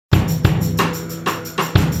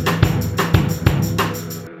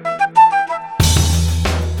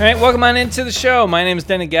All right, welcome on into the show. My name is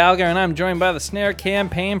Denny Gallagher, and I'm joined by the Snare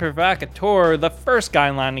Campaign Provocateur, the first guy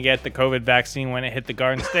in line to get the COVID vaccine when it hit the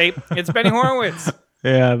Garden State. It's Benny Horowitz.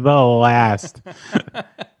 Yeah, the last.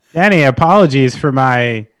 Danny, apologies for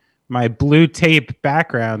my blue tape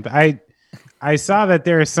background. I saw that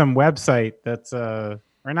there is some website that's or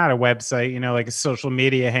not a website, like a social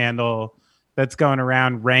media handle that's going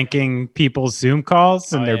around ranking people's Zoom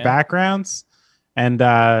calls and their backgrounds. And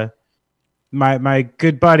my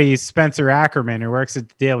good buddy Spencer Ackerman, who works at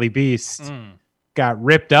the Daily Beast, got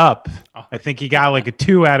ripped up. I think he got like a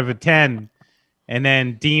 2 out of a 10, and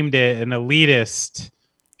then deemed it an elitist,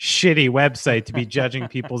 shitty website to be judging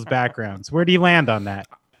people's backgrounds. Where do you land on that?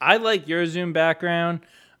 I like your Zoom background.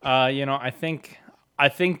 I think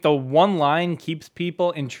the one line keeps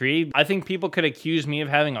people intrigued. I think people could accuse me of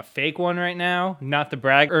having a fake one right now, not to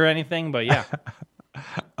brag or anything, but yeah.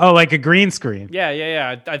 Oh, like a green screen.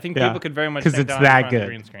 Yeah. I think people could very much because it's that good.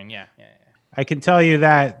 Green screen. Yeah. I can tell you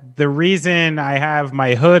that the reason I have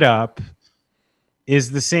my hood up is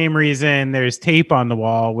the same reason there's tape on the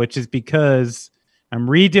wall, which is because I'm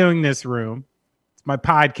redoing this room. It's my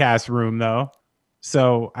podcast room, though.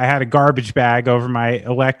 So I had a garbage bag over my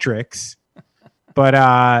electrics. But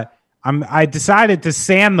I decided to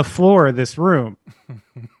sand the floor of this room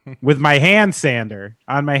with my hand sander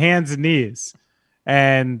on my hands and knees.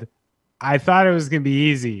 And I thought it was going to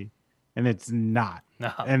be easy, and it's not.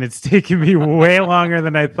 No. And it's taken me way longer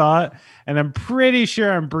than I thought. And I'm pretty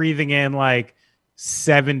sure I'm breathing in like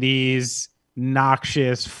 70s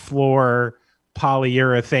noxious floor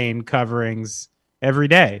polyurethane coverings every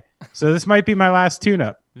day. So this might be my last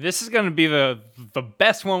tune-up. This is going to be the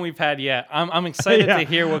best one we've had yet. I'm excited to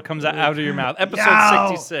hear what comes out of your mouth. Episode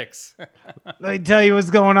 66. Let me tell you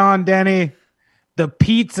what's going on, Denny. The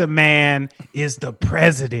pizza man is the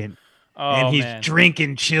president, and he's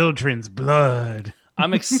drinking children's blood.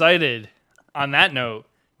 I'm excited, on that note,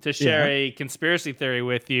 to share a conspiracy theory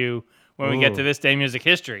with you when we get to this day in music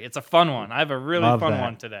history. It's a fun one. I have a really fun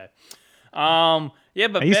one today. But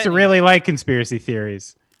I used to really like conspiracy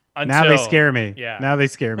theories. Now they scare me. Yeah. Now they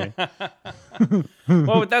scare me.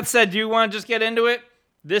 Well, with that said, do you want to just get into it?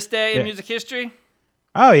 This day in music history?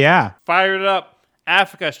 Oh, yeah. Fire it up.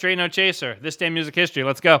 Africa, Straight No Chaser. This day in music history.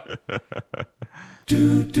 Let's go.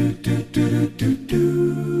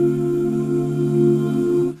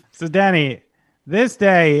 So, Danny, this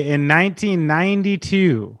day in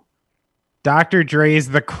 1992, Dr. Dre's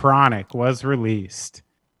The Chronic was released.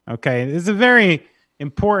 Okay, this is a very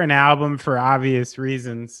important album for obvious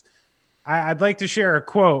reasons. I'd like to share a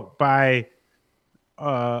quote by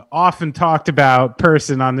often talked about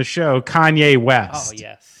person on the show, Kanye West. Oh,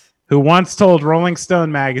 yes. Who once told Rolling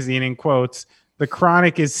Stone magazine, in quotes, "The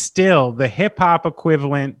Chronic is still the hip-hop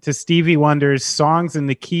equivalent to Stevie Wonder's Songs in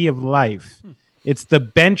the Key of Life. It's the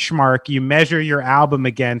benchmark you measure your album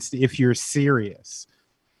against if you're serious."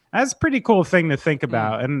 That's a pretty cool thing to think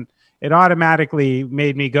about. And it automatically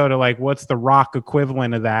made me go to, like, what's the rock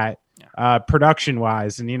equivalent of that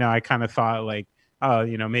production-wise? And, I kind of thought, like,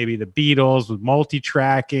 maybe the Beatles with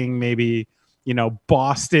multi-tracking, maybe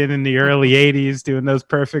Boston in the early 80s doing those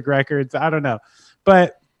perfect records. I don't know.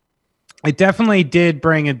 But it definitely did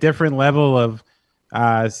bring a different level of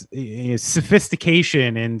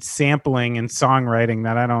sophistication in sampling and songwriting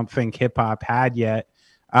that I don't think hip hop had yet.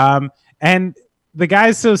 And the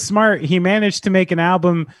guy's so smart, he managed to make an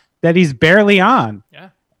album that he's barely on.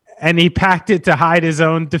 Yeah. And he packed it to hide his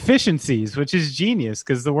own deficiencies, which is genius,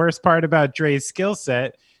 because the worst part about Dre's skill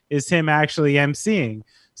set is him actually emceeing.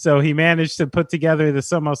 So he managed to put together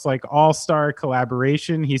this almost like all-star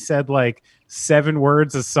collaboration. He said like 7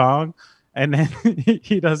 words a song, and then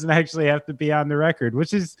he doesn't actually have to be on the record,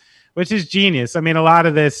 which is genius. I mean, a lot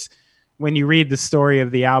of this, when you read the story of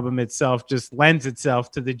the album itself, just lends itself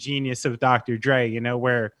to the genius of Dr. Dre,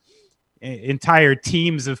 where entire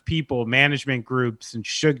teams of people, management groups, and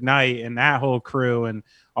Suge Knight and that whole crew and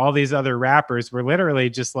all these other rappers were literally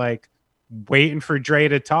just like waiting for Dre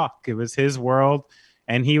to talk. It was his world.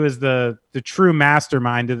 And he was the true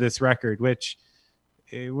mastermind of this record, which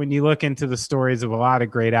when you look into the stories of a lot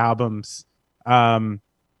of great albums,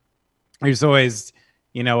 there's always,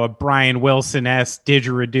 a Brian Wilson-esque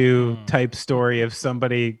didgeridoo type story of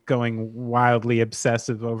somebody going wildly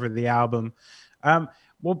obsessive over the album. But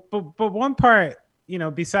one part,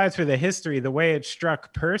 besides for the history, the way it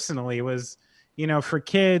struck personally was, for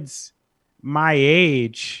kids my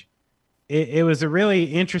age, it was a really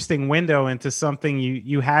interesting window into something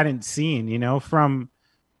you hadn't seen, from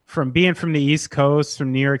being from the East Coast,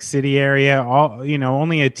 from New York City area,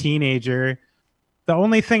 only a teenager. The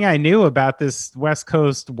only thing I knew about this West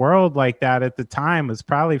Coast world like that at the time was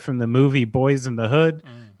probably from the movie Boys in the Hood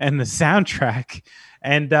and the soundtrack.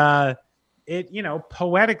 And it, you know,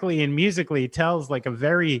 poetically and musically tells like a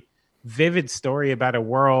very vivid story about a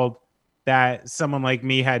world that someone like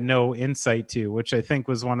me had no insight to, which I think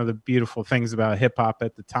was one of the beautiful things about hip hop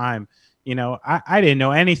at the time. You know, I didn't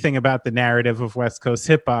know anything about the narrative of West Coast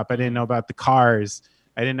hip hop. I didn't know about the cars.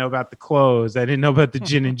 I didn't know about the clothes. I didn't know about the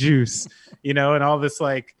gin and juice, you know, and all this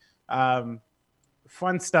like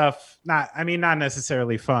fun stuff. Not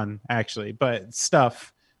necessarily fun actually, but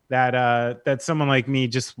stuff that someone like me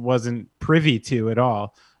just wasn't privy to at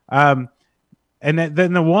all. And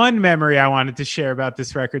then the one memory I wanted to share about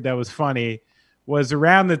this record that was funny was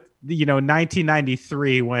around the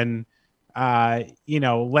 1993 when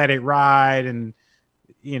Let It Ride and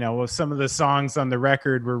some of the songs on the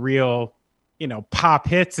record were real pop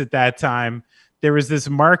hits at that time. There was this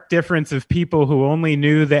marked difference of people who only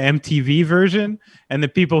knew the MTV version and the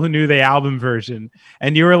people who knew the album version.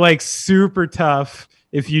 And you were like super tough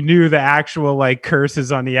if you knew the actual like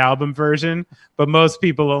curses on the album version, but most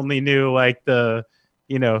people only knew like the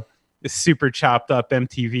super chopped up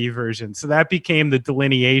MTV version. So that became the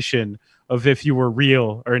delineation of if you were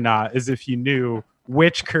real or not, as if you knew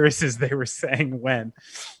which curses they were saying when.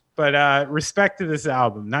 But respect to this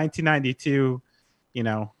album, 1992,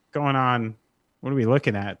 going on, what are we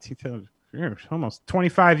looking at? Almost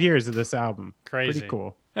 25 years of this album. Crazy. Pretty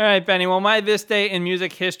cool. All right, Benny. Well, my this day in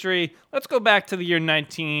music history, let's go back to the year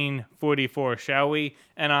 1944, shall we?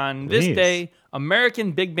 And on this day,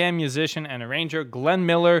 American big band musician and arranger Glenn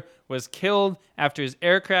Miller was killed after his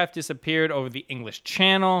aircraft disappeared over the English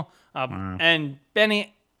Channel. And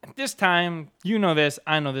Benny, at this time, you know this,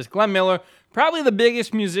 I know this, Glenn Miller, probably the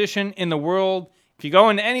biggest musician in the world. If you go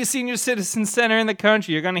into any senior citizen center in the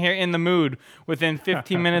country, you're going to hear In the Mood within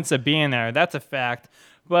 15 minutes of being there. That's a fact.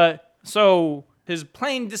 But so his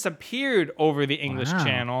plane disappeared over the English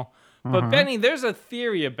Channel. But Benny, there's a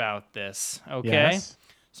theory about this, okay? Yes.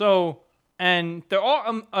 So, and they're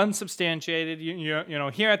all unsubstantiated. You know,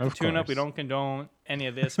 here at the Tune-Up, we don't condone any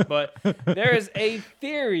of this. But there is a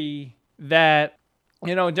theory that,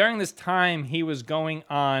 during this time, he was going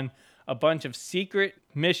on a bunch of secret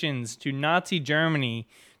missions to Nazi Germany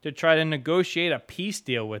to try to negotiate a peace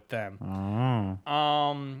deal with them.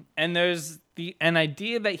 And there's an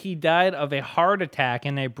idea that he died of a heart attack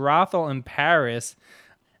in a brothel in Paris,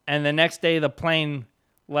 and the next day the plane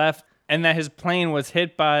left, and that his plane was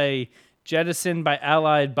jettisoned by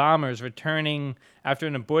Allied bombers returning after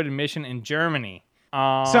an aborted mission in Germany.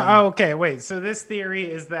 So this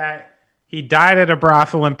theory is that he died at a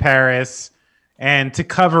brothel in Paris, and to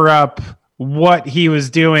cover up what he was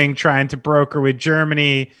doing, trying to broker with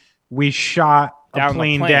Germany, we shot a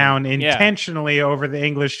plane down intentionally over the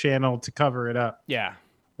English Channel to cover it up. Yeah.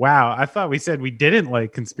 Wow. I thought we said we didn't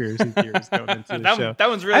like conspiracy theories going into the show. That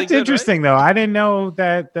one's really That's good, interesting, right? though. I didn't know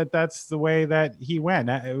that's the way that he went.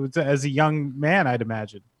 It was as a young man, I'd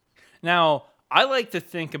imagine. Now, I like to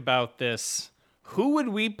think about this. Who would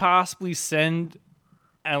we possibly send,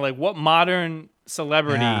 and like what modern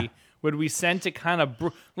celebrity would we send to kind of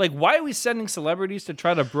why are we sending celebrities to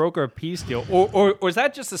try to broker a peace deal, or is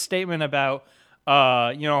that just a statement about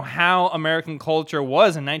how American culture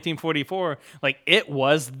was in 1944? Like it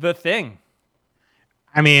was the thing.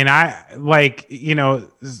 I mean, I would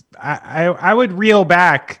reel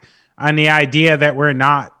back on the idea that we're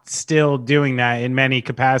not still doing that in many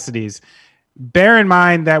capacities. Bear in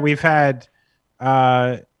mind that we've had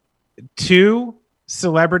 2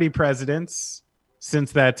 celebrity presidents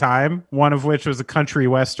since that time, one of which was a country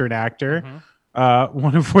western actor,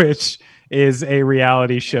 one of which is a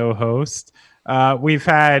reality show host. We've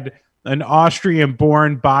had an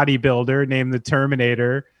Austrian-born bodybuilder named the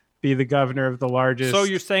Terminator be the governor of the largest. So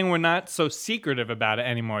you're saying we're not so secretive about it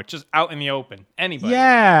anymore. It's just out in the open. Anybody.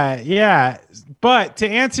 Yeah. But to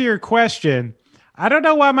answer your question, I don't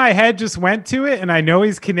know why my head just went to it, and I know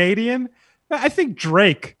he's Canadian. I think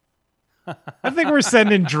Drake. I think we're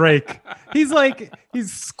sending Drake. He's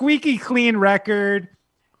squeaky clean record.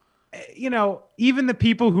 Even the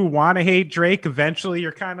people who want to hate Drake, eventually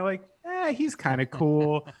you're kind of like, he's kind of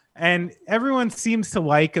cool. And everyone seems to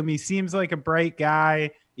like him. He seems like a bright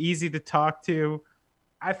guy, easy to talk to.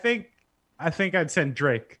 I think I'd send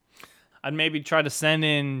Drake. I'd maybe try to send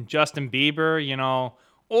in Justin Bieber,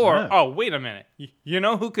 oh, wait a minute. You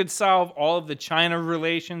know who could solve all of the China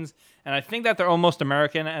relations? And I think that they're almost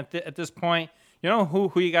American at this point. You know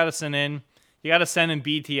who you got to send in? You got to send in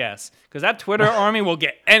BTS, because that Twitter army will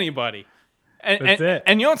get anybody. That's it.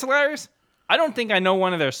 And you know what's hilarious? I don't think I know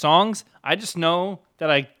one of their songs. I just know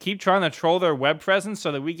that I keep trying to troll their web presence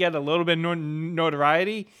so that we get a little bit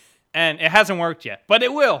notoriety. And it hasn't worked yet. But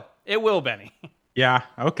it will. It will, Benny. Yeah,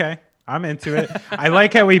 okay. I'm into it. I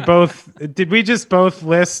like how we just both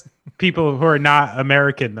list people who are not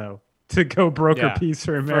American though to go broker peace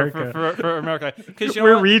for America. For America. Because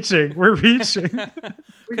We're reaching.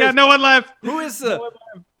 We got no one left. Who is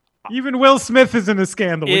even Will Smith is in a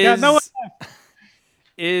scandal. We got no one left.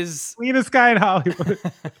 Is cleanest guy in Hollywood.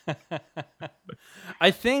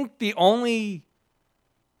 I think the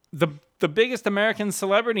biggest American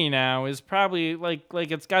celebrity now is probably like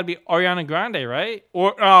it's got to be Ariana Grande, right?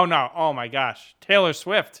 Or oh my gosh, Taylor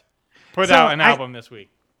Swift put out an album this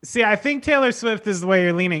week. See, I think Taylor Swift is the way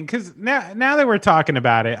you're leaning because now that we're talking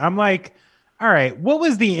about it, I'm like, all right, what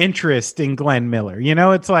was the interest in Glenn Miller? You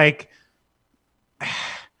know, it's like,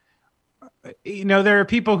 you know, there are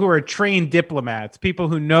people who are trained diplomats, people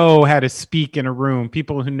who know how to speak in a room,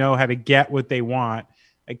 people who know how to get what they want.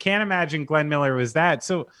 I can't imagine Glenn Miller was that.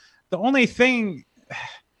 So the only thing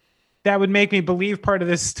that would make me believe part of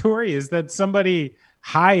this story is that somebody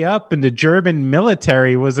high up in the German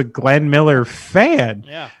military was a Glenn Miller fan.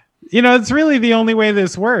 Yeah. You know, it's really the only way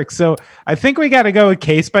this works. So I think we got to go a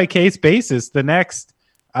case by case basis. The next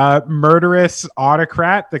murderous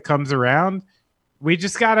autocrat that comes around, we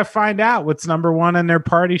just got to find out what's number one on their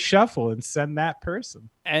party shuffle and send that person.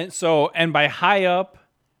 And by high up,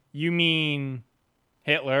 you mean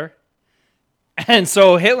Hitler. And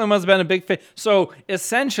so Hitler must have been a big fan. So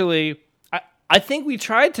essentially, I think we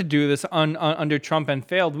tried to do this under Trump and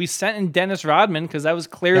failed. We sent in Dennis Rodman because that was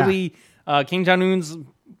clearly Kim Jong-un's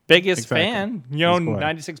biggest fan. You know,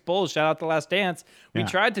 96 Bulls, shout out The Last Dance. We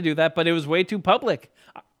tried to do that, but it was way too public.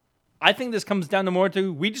 I think this comes down to more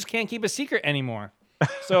to we just can't keep a secret anymore.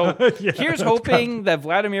 So here's hoping that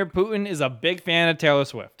Vladimir Putin is a big fan of Taylor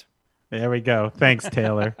Swift. There we go. Thanks,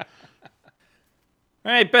 Taylor.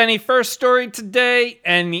 All right, Benny, first story today,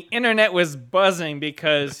 and the internet was buzzing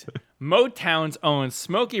because Motown's own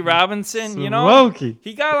Smokey Robinson, you know,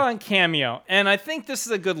 he got on Cameo. And I think this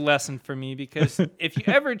is a good lesson for me because if you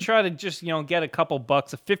ever try to just, you know, get a couple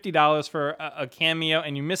bucks, $50 for a Cameo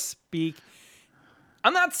and you misspeak,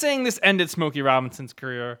 I'm not saying this ended Smokey Robinson's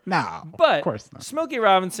career. No, but of course not. Smokey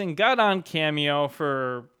Robinson got on Cameo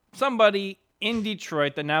for somebody in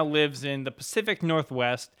Detroit that now lives in the Pacific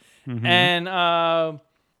Northwest. Mm-hmm. And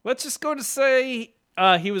let's just go to say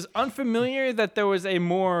he was unfamiliar that there was a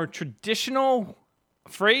more traditional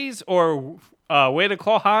phrase or way to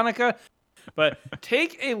call Hanukkah. But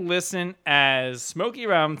take a listen as Smokey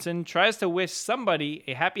Robinson tries to wish somebody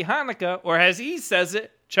a happy Hanukkah, or as he says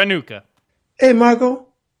it, Chanukah. Hey, Marco,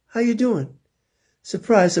 how you doing?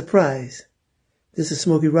 Surprise, surprise. This is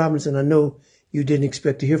Smokey Robinson. I know you didn't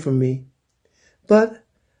expect to hear from me, but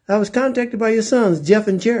I was contacted by your sons, Jeff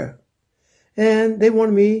and Jared, and they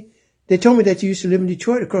told me that you used to live in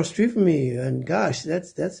Detroit across the street from me, and gosh,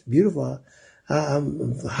 that's beautiful.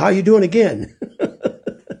 How you doing again?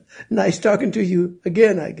 Nice talking to you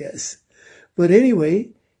again, I guess. But anyway,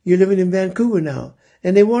 you're living in Vancouver now,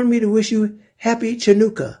 and they wanted me to wish you happy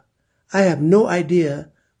Chanukah. I have no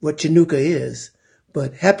idea what Chanukah is,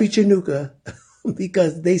 but happy Chanukah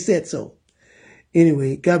because they said so.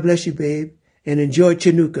 Anyway, God bless you, babe, and enjoy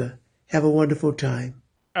Chanukah. Have a wonderful time.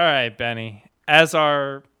 All right, Benny. I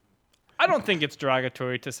don't think it's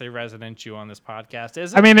derogatory to say resident Jew on this podcast,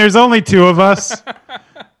 is it? I mean, there's only two of us.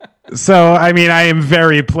 So, I mean, I am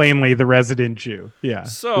very plainly the resident Jew. Yeah,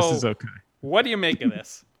 so this is okay. What do you make of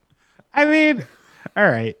this? I mean, all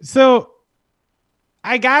right. So,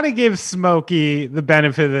 I got to give Smokey the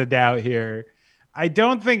benefit of the doubt here. I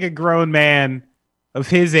don't think a grown man of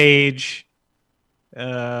his age,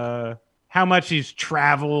 how much he's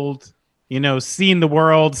traveled, you know, seen the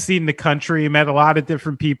world, seen the country, met a lot of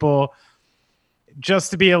different people, just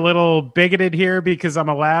to be a little bigoted here because I'm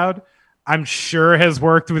allowed, I'm sure has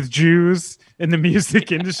worked with Jews in the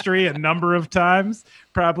music industry a number of times,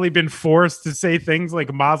 probably been forced to say things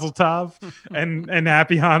like Mazel Tov and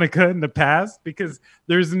Happy Hanukkah in the past, because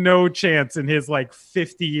there's no chance in his like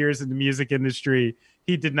 50 years in the music industry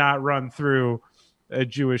he did not run through a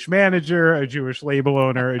Jewish manager, a Jewish label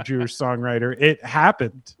owner, a Jewish songwriter. It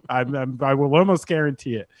happened. I will almost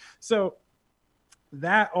guarantee it. So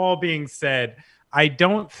that all being said, I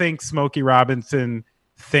don't think Smokey Robinson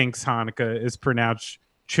thinks Hanukkah is pronounced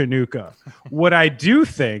Chanukah. What I do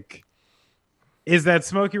think is that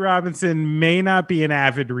Smokey Robinson may not be an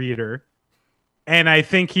avid reader, and I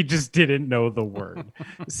think he just didn't know the word.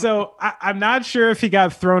 So I'm not sure if he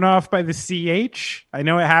got thrown off by the CH. I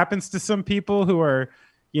know it happens to some people who are,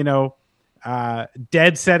 you know,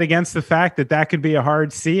 dead set against the fact that could be a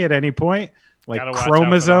hard C at any point, like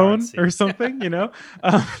chromosome or something, you know.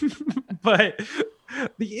 But,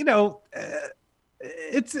 you know,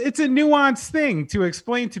 it's a nuanced thing to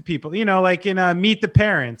explain to people, like in Meet the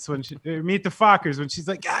Parents Meet the Fockers, when she's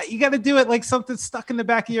like, you got to do it like something stuck in the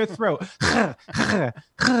back of your throat. It's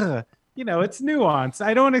nuanced.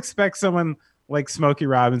 I don't expect someone like Smokey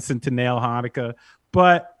Robinson to nail Hanukkah,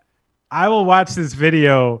 but I will watch this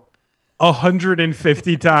video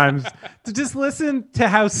 150 times to just listen to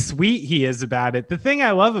how sweet he is about it. The thing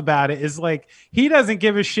I love about it is like, he doesn't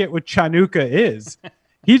give a shit what Chanukah is.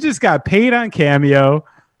 He just got paid on Cameo,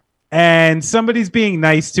 and somebody's being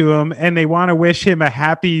nice to him, and they want to wish him a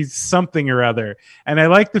happy something or other. And I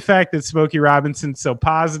like the fact that Smokey Robinson's so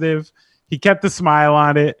positive. He kept a smile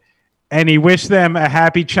on it, and he wished them a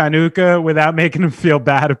happy Chanukah without making them feel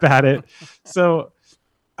bad about it. So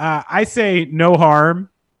I say no harm,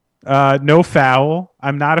 no foul.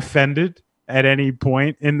 I'm not offended at any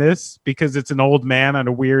point in this because it's an old man on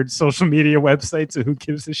a weird social media website, so who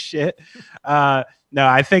gives a shit? No,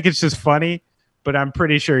 I think it's just funny, but I'm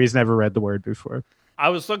pretty sure he's never read the word before. I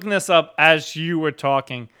was looking this up as you were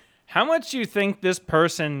talking. How much do you think this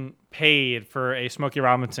person paid for a Smokey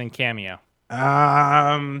Robinson cameo?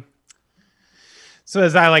 So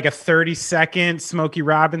is that like a 30-second Smokey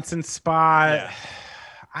Robinson spot? Yeah.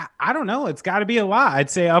 I don't know. It's got to be a lot. I'd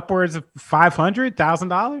say upwards of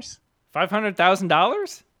 $500,000.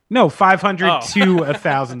 $500,000? No, $500 to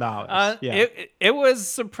 $1,000. Yeah. It was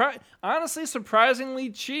surprisingly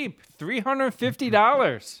cheap.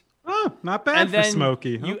 $350. Oh, not bad for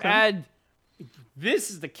Smokey. You add.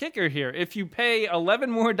 This is the kicker here. If you pay $11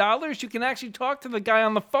 more, you can actually talk to the guy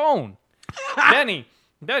on the phone. Benny.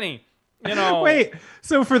 Wait,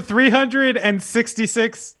 so for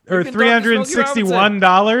 $366 or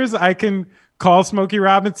 $361, I can call Smokey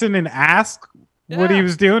Robinson and ask what he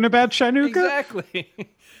was doing about Chanukah? Exactly.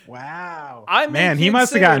 Wow. Man, he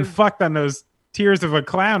must have gotten fucked on those Tears of a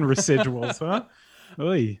Clown residuals, huh?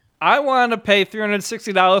 Oy. I want to pay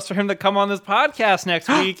 $360 for him to come on this podcast next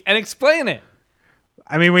week and explain it.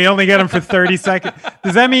 I mean, we only get him for 30 seconds.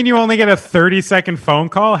 Does that mean you only get a 30-second phone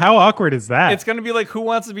call? How awkward is that? It's going to be like, who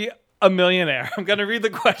wants to be a millionaire? I'm going to read the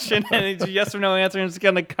question and it's a yes or no answer, and it's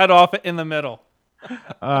going to cut off in the middle. Oh,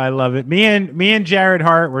 I love it. Me and Jared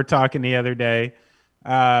Hart were talking the other day.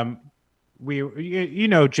 Jared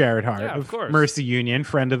Hart, of course. Mercy Union,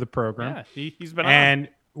 friend of the program. Yeah, he's been on. And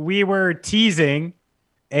we were teasing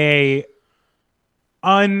a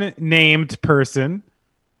unnamed person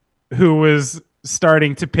who was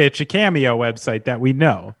starting to pitch a Cameo website that we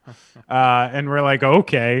know. And we're like,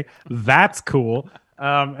 okay, that's cool.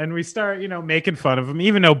 And we start, making fun of him,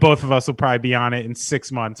 even though both of us will probably be on it in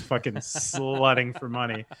 6 months, fucking slutting for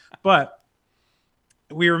money. But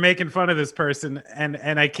we were making fun of this person,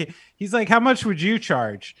 and he's like, how much would you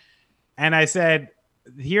charge? And I said,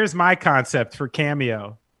 here's my concept for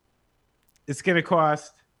Cameo. It's going to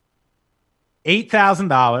cost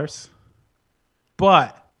 $8,000,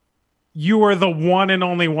 but you are the one and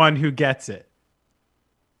only one who gets it.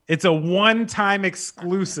 It's a one-time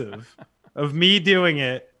exclusive of me doing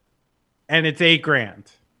it, and it's $8,000.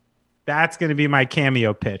 That's going to be my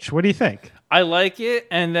Cameo pitch. What do you think? I like it,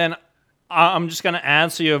 and then I'm just going to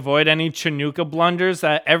add, so you avoid any Chanukah blunders,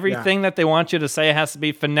 that everything that they want you to say has to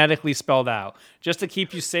be phonetically spelled out. Just to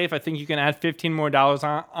keep you safe, I think you can add $15 more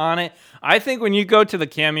on it. I think when you go to the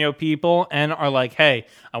Cameo people and are like, hey,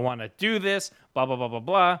 I want to do this, blah, blah, blah, blah,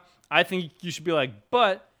 blah, I think you should be like,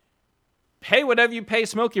 but pay whatever you pay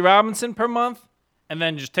Smokey Robinson per month, and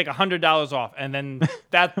then just take $100 off, and then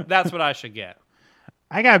that's what I should get.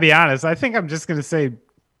 I got to be honest. I think I'm just going to say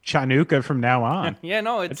Chanukah from now on. Yeah,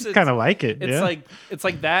 no, I just kind of like it. It's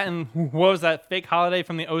like that, and what was that fake holiday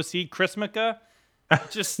from the OC, Christmaka?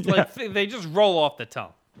 Just like they just roll off the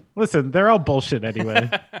tongue. Listen, they're all bullshit anyway,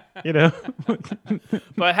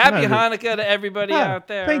 But happy Hanukkah to everybody out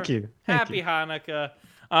there. Thank you. Happy Hanukkah.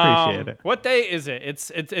 Appreciate it. What day is it?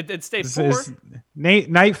 It's day 4.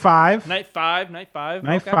 Night 5. Night 5. Night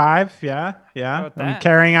okay. 5. Yeah. I'm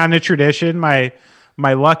carrying on the tradition. My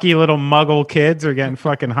lucky little Muggle kids are getting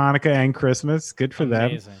fucking Hanukkah and Christmas. Good for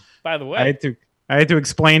them. By the way, I had to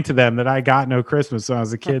explain to them that I got no Christmas when I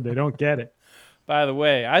was a kid. They don't get it. By the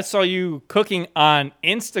way, I saw you cooking on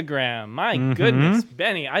Instagram. My goodness,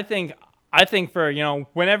 Benny. I think for,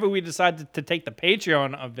 whenever we decide to take the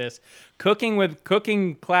Patreon of this,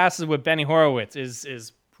 cooking classes with Benny Horowitz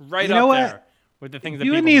is right up there with the things that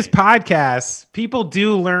doing these podcasts, people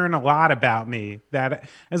do learn a lot about me. That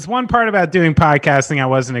is one part about doing podcasting I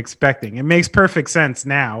wasn't expecting. It makes perfect sense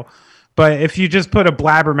now. But if you just put a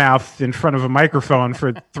blabbermouth in front of a microphone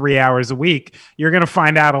for 3 hours a week, you're going to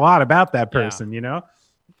find out a lot about that person,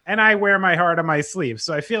 And I wear my heart on my sleeve.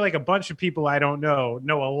 So I feel like a bunch of people I don't know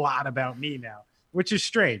a lot about me now. which is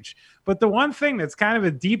strange. But the one thing that's kind of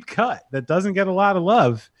a deep cut that doesn't get a lot of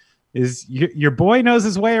love is your boy knows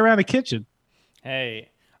his way around a kitchen. Hey,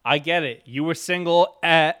 I get it. You were single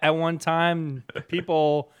at one time.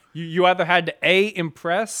 People, you either had to A,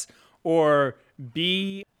 impress, or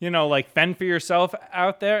B, fend for yourself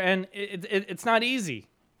out there. And it's not easy.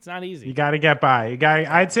 It's not easy. You got to get by.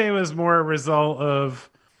 I'd say it was more a result of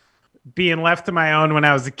being left to my own when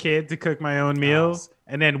I was a kid to cook my own meals,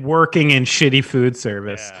 and then working in shitty food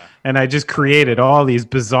service. Yeah. And I just created all these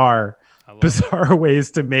bizarre ways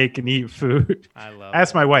to make and eat food.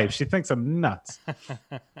 Ask my wife. She thinks I'm nuts.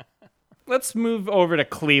 Let's move over to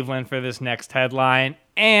Cleveland for this next headline.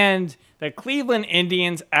 And the Cleveland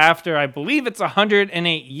Indians, after I believe it's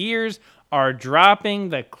 108 years, are dropping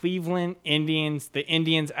the Cleveland Indians, the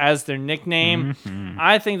Indians as their nickname. Mm-hmm.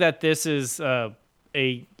 I think that this is a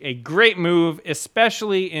great move,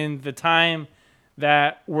 especially in the time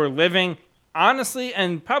that we're living. Honestly,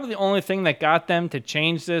 and probably the only thing that got them to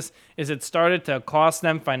change this is it started to cost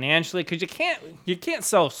them financially, because you can't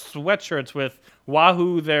sell sweatshirts with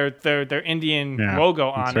Wahoo, their Indian logo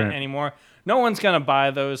on it anymore. No one's gonna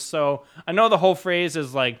buy those. So I know the whole phrase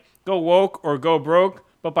is like go woke or go broke,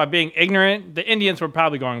 but by being ignorant, the Indians were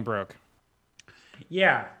probably going broke.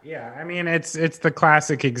 Yeah. I mean, it's the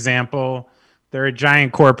classic example. They're a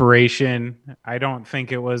giant corporation. I don't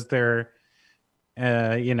think it was their,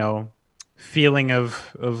 feeling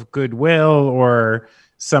of goodwill or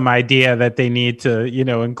some idea that they need to,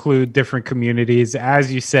 include different communities.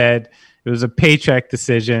 As you said, it was a paycheck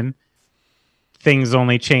decision. Things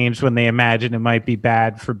only changed when they imagined it might be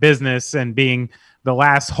bad for business, and being the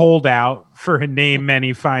last holdout for a name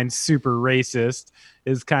many find super racist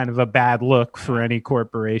is kind of a bad look for any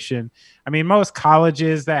corporation. I mean, most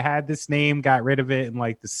colleges that had this name got rid of it in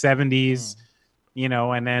like the 70s,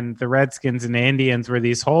 and then the Redskins and the Indians were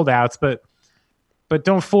these holdouts, but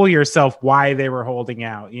don't fool yourself why they were holding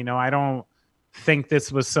out. I don't think this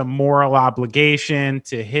was some moral obligation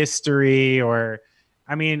to history, or,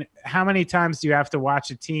 I mean, how many times do you have to watch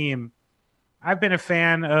a team? I've been a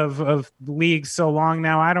fan of leagues so long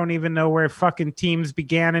now, I don't even know where fucking teams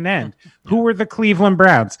began and end. Who were the Cleveland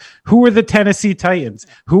Browns? Who were the Tennessee Titans?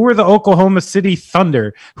 Who were the Oklahoma City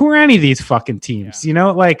Thunder? Who are any of these fucking teams? Yeah.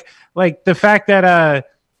 Like the fact that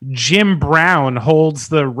Jim Brown holds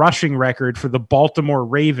the rushing record for the Baltimore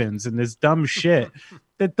Ravens and this dumb shit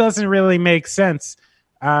that doesn't really make sense.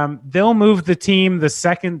 They'll move the team the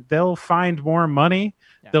second they'll find more money.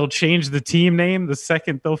 Yeah. They'll change the team name the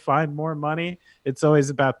second they'll find more money. It's always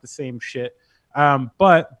about the same shit.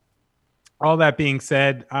 But all that being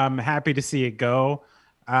said, I'm happy to see it go.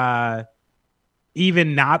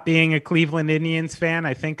 Even not being a Cleveland Indians fan,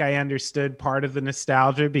 I think I understood part of the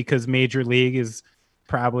nostalgia, because Major League is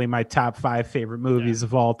probably my top 5 favorite movies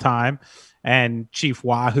of all time, and Chief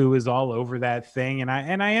Wahoo is all over that thing, and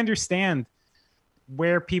I understand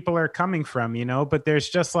where people are coming from, but there's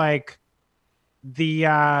just like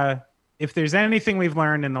if there's anything we've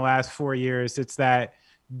learned in the last 4 years, it's that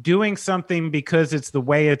doing something because it's the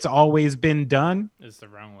way it's always been done is the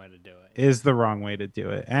wrong way to do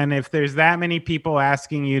it. And if there's that many people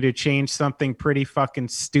asking you to change something pretty fucking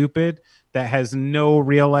stupid that has no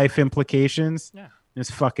real life implications,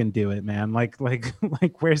 just fucking do it, man. Like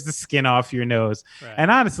where's the skin off your nose? Right. And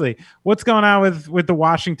honestly, what's going on with the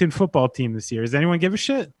Washington football team this year? Does anyone give a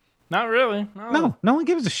shit? Not really. No one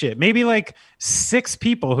gives a shit. Maybe like 6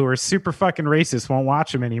 people who are super fucking racist won't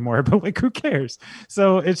watch them anymore, but like, who cares?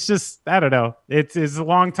 So it's just, I don't know. It's a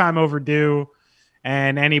long time overdue,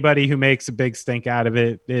 and anybody who makes a big stink out of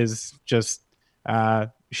it is just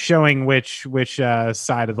showing which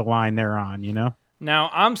side of the line they're on, Now,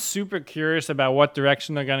 I'm super curious about what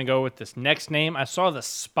direction they're going to go with this next name. I saw the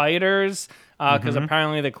Spiders, because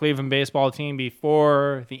apparently the Cleveland baseball team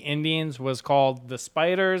before the Indians was called the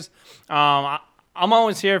Spiders. I'm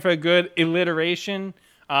always here for a good alliteration.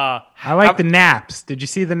 I like the Naps. Did you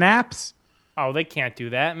see the Naps? Oh, they can't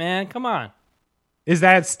do that, man. Come on. Is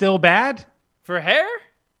that still bad? For hair?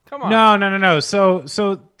 Come on. No.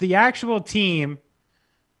 So the actual team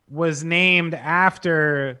was named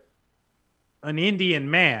after an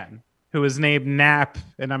Indian man who was named Knapp,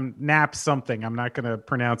 and I'm Knapp something. I'm not going to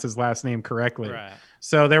pronounce his last name correctly. Right.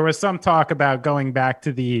 So there was some talk about going back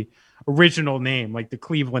to the original name, like the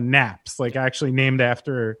Cleveland Naps, like actually named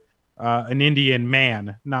after an Indian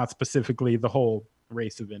man, not specifically the whole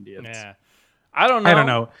race of Indians. Yeah. I don't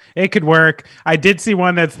know. It could work. I did see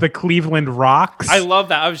one that's the Cleveland Rocks. I love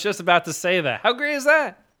that. I was just about to say that. How great is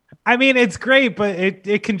that? I mean, it's great, but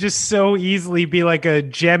it can just so easily be like a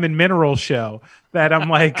gem and mineral show that I'm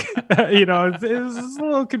like, it's a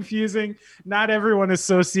little confusing. Not everyone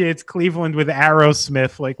associates Cleveland with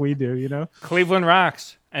Aerosmith like we do. Cleveland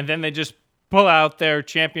rocks. And then they just pull out their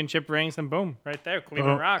championship rings and boom, right there,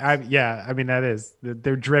 Cleveland rocks.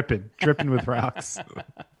 They're dripping with rocks.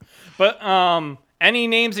 But any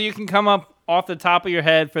names that you can come up off the top of your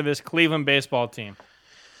head for this Cleveland baseball team?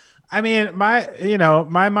 I mean,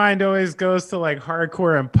 my mind always goes to like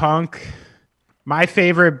hardcore and punk. My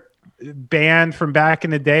favorite band from back in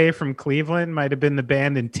the day from Cleveland might have been the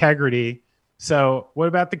band Integrity. So what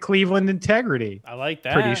about the Cleveland Integrity? I like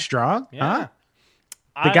that. Pretty strong. Yeah.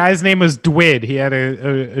 Huh? The guy's name was Dwid. He had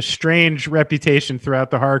a strange reputation throughout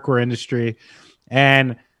the hardcore industry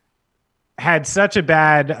and had such a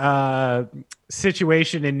bad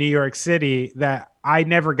situation in New York City that I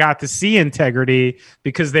never got to see Integrity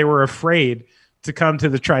because they were afraid to come to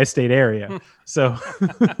the tri-state area. So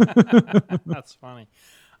that's funny.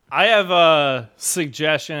 I have a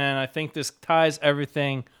suggestion, and I think this ties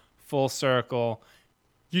everything full circle.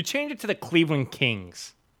 You change it to the Cleveland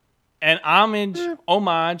Kings. An homage to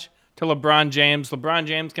LeBron James. LeBron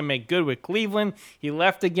James can make good with Cleveland. He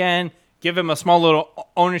left again. Give him a small little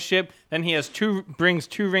ownership. Then he brings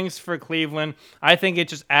 2 rings for Cleveland. I think it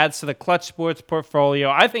just adds to the Clutch Sports portfolio.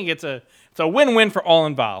 I think it's a win-win for all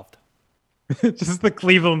involved. Just the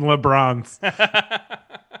Cleveland LeBrons.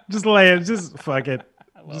 Just lay it. Just fuck it.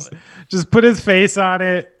 Just put his face on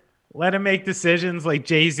it. Let him make decisions like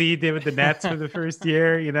Jay-Z did with the Nets for the first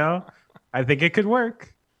year. I think it could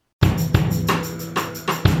work.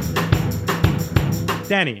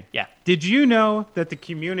 Denny, yeah. Did you know that the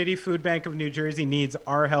Community Food Bank of New Jersey needs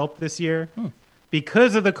our help this year?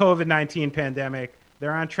 Because of the COVID-19 pandemic,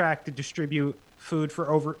 they're on track to distribute food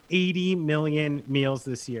for over 80 million meals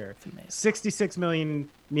this year. 66 million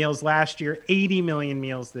meals last year, 80 million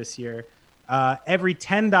meals this year. Every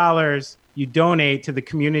 $10 you donate to the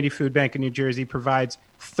Community Food Bank of New Jersey provides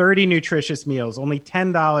 30 nutritious meals. Only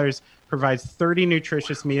 $10 provides 30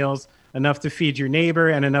 nutritious meals, enough to feed your neighbor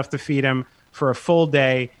and enough to feed him for a full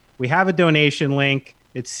day. We have a donation link.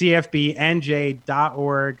 It's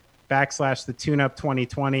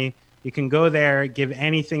cfbnj.org/thetuneup2020. You can go there, give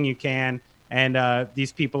anything you can. And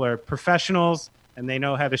these people are professionals and they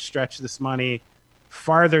know how to stretch this money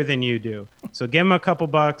farther than you do. So give them a couple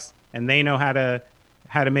bucks and they know how to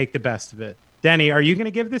make the best of it. Denny, are you going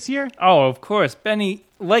to give this year? Oh, of course. Benny,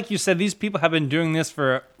 like you said, these people have been doing this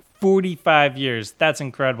for 45 years. That's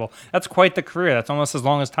incredible. That's quite the career. That's almost as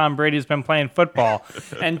long as Tom Brady's been playing football.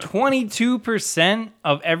 And 22%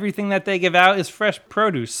 of everything that they give out is fresh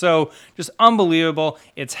produce. So just unbelievable.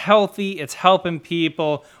 It's healthy. It's helping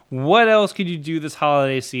people. What else could you do this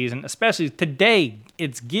holiday season? Especially today,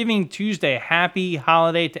 it's Giving Tuesday. Happy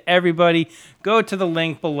holiday to everybody. Go to the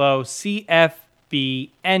link below,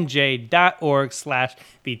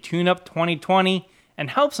 cfbnj.org/thetuneup2020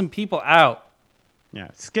 and help some people out. Yeah,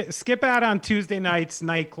 skip out on Tuesday night's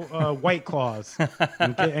White Claws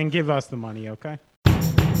and give us the money, okay?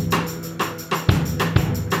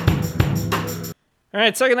 All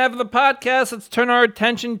right, second half of the podcast, let's turn our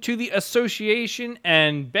attention to the association.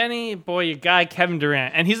 And Benny, boy, your guy, Kevin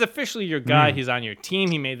Durant. And he's officially your guy. He's on your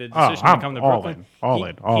team. He made the decision to come to Brooklyn.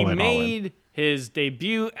 He made his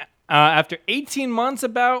debut after 18 months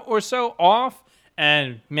or so off.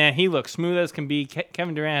 And, man, he looks smooth as can be.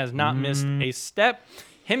 Kevin Durant has not missed a step.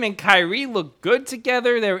 Him and Kyrie look good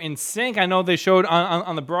together. They're in sync. I know they showed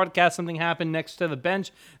on the broadcast something happened next to the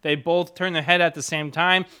bench. They both turned their head at the same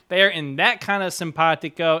time. They are in that kind of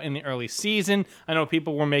simpatico in the early season. I know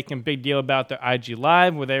people were making a big deal about their IG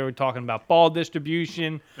Live where they were talking about ball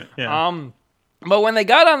distribution. Yeah. But when they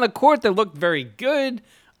got on the court, they looked very good.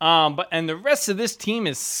 And the rest of this team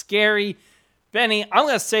is scary. Benny, I'm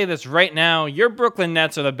going to say this right now. Your Brooklyn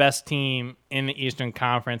Nets are the best team in the Eastern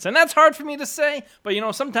Conference. And that's hard for me to say, but,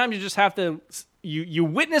 sometimes you just have to you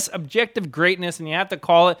witness objective greatness and you have to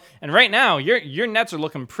call it. And right now, your Nets are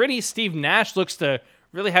looking pretty. Steve Nash looks to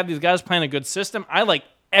really have these guys playing a good system. I like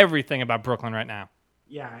everything about Brooklyn right now.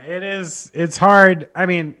 Yeah, it is. It's hard. I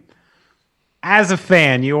mean, as a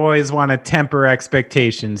fan, you always want to temper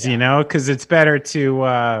expectations, because it's better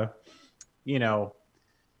to,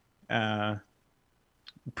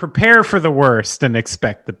 prepare for the worst and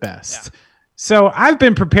expect the best. Yeah. So I've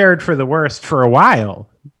been prepared for the worst for a while.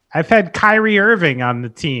 I've had Kyrie Irving on the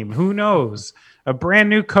team. Who knows? A brand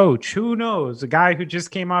new coach. Who knows? A guy who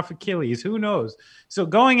just came off Achilles. Who knows? So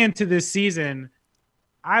going into this season,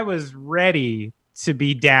 I was ready to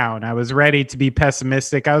be down. I was ready to be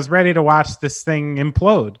pessimistic. I was ready to watch this thing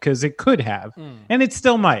implode because it could have, and it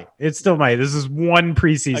still might. It still might. This is one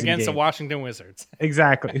preseason against game. the Washington Wizards.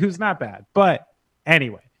 Exactly. Who's not bad. But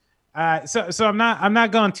anyway, so I'm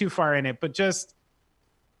not going too far in it, but just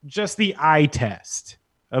the eye test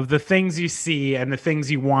of the things you see and the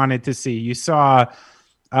things you wanted to see. You saw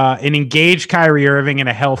an engaged Kyrie Irving and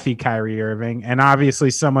a healthy Kyrie Irving, and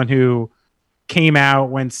obviously someone who came out,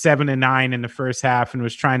 went 7-9 in the first half and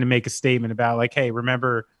was trying to make a statement about like, hey,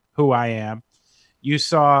 remember who I am. You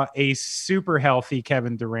saw a super healthy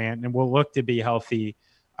Kevin Durant and will look to be healthy.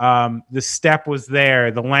 The step was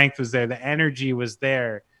there. The length was there. The energy was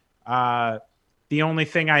there. The only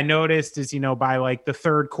thing I noticed is, by like the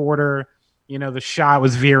third quarter, the shot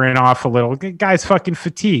was veering off a little. The guy's fucking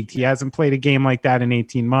fatigued. He hasn't played a game like that in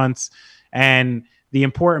 18 months. And the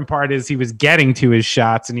important part is he was getting to his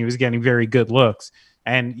shots and he was getting very good looks.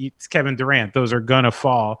 And it's Kevin Durant. Those are going to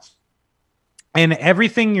fall. And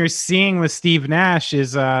everything you're seeing with Steve Nash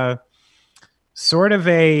is sort of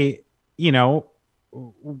a,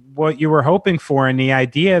 what you were hoping for, and the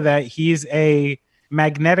idea that he's a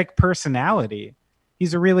magnetic personality.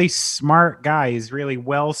 He's a really smart guy. He's really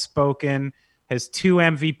well-spoken, has 2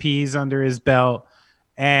 MVPs under his belt.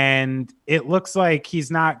 And it looks like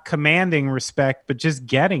he's not commanding respect, but just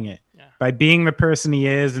getting it by being the person he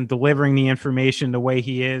is and delivering the information the way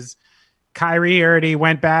he is. Kyrie already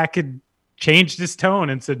went back and changed his tone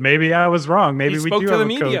and said, maybe I was wrong. Maybe we do have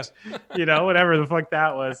a coach, whatever the fuck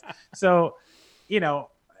that was. So,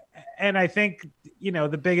 and I think,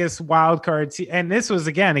 the biggest wild card, and this was,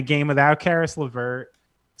 again, a game without Karis LeVert.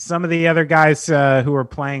 Some of the other guys who were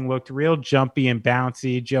playing looked real jumpy and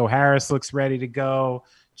bouncy. Joe Harris looks ready to go.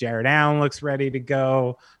 Jared Allen looks ready to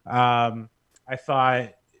go. I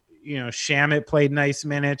thought, Shamet played nice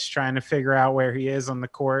minutes trying to figure out where he is on the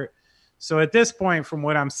court. So at this point, from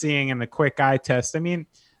what I'm seeing in the quick eye test, I mean,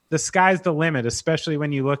 the sky's the limit, especially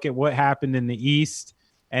when you look at what happened in the East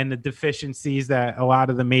and the deficiencies that a lot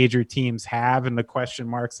of the major teams have and the question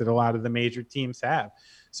marks that a lot of the major teams have.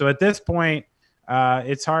 So at this point,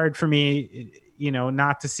 it's hard for me,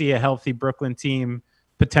 not to see a healthy Brooklyn team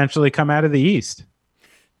potentially come out of the East.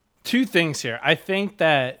 2 things here. I think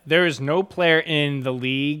that there is no player in the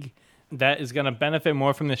league that is going to benefit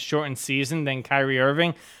more from this shortened season than Kyrie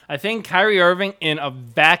Irving. I think Kyrie Irving in a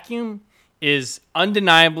vacuum is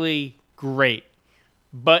undeniably great.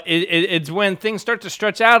 But it's when things start to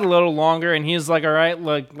stretch out a little longer and he's like, all right,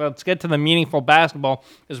 look, let's get to the meaningful basketball,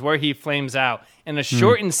 is where he flames out. In a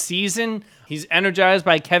shortened season, he's energized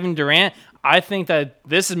by Kevin Durant. I think that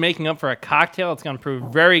this is making up for a cocktail. It's going to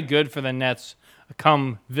prove very good for the Nets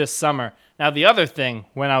come this summer. Now, the other thing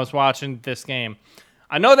when I was watching this game,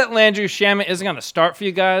 I know that Landry Shamet isn't going to start for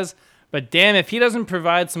you guys, but damn, if he doesn't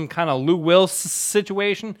provide some kind of Lou Will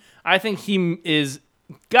situation, I think he is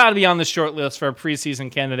got to be on the short list for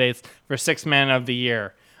preseason candidates for 6th Man of the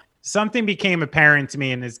Year. Something became apparent to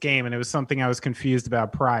me in this game, and it was something I was confused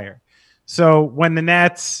about prior. So when the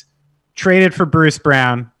Nets traded for Bruce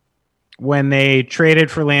Brown, when they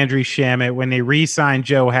traded for Landry Shamet, when they re-signed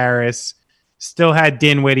Joe Harris, still had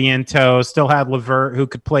Dinwiddie in tow, still had LeVert who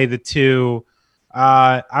could play the 2.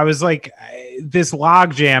 I was like, this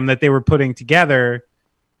logjam that they were putting together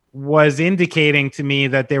was indicating to me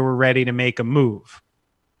that they were ready to make a move.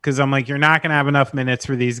 Because I'm like, you're not going to have enough minutes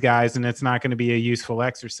for these guys, and it's not going to be a useful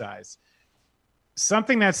exercise.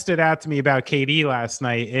 Something that stood out to me about KD last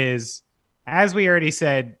night is, as we already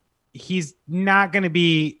said, he's not going to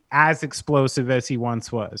be as explosive as he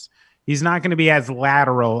once was. He's not going to be as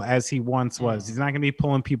lateral as he once was. He's not going to be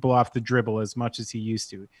pulling people off the dribble as much as he used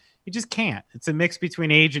to. He just can't. It's a mix between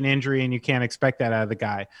age and injury, and you can't expect that out of the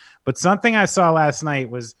guy. But something I saw last night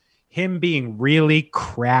was him being really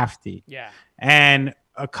crafty. Yeah. And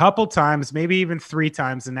a couple times, maybe even 3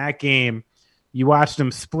 times in that game, you watched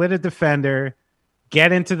him split a defender,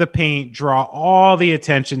 get into the paint, draw all the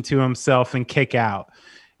attention to himself, and kick out.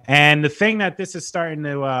 And the thing that this is starting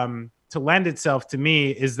to lend itself to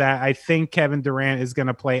me is that I think Kevin Durant is going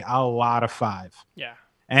to play a lot of 5. Yeah.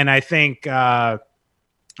 And I think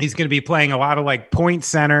he's going to be playing a lot of like point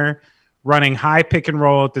center, running high pick and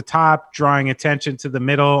roll at the top, drawing attention to the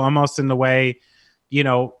middle, almost in the way,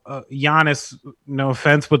 Giannis, no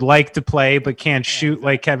offense, would like to play, but can't shoot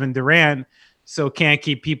like Kevin Durant. So can't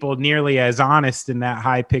keep people nearly as honest in that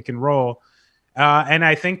high pick and roll. And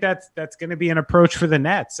I think that's going to be an approach for the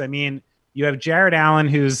Nets. I mean, you have Jared Allen,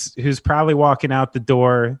 who's probably walking out the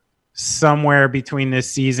door somewhere between this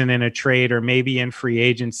season and a trade or maybe in free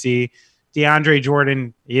agency. DeAndre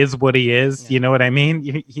Jordan is what he is. Yeah. You know what I mean?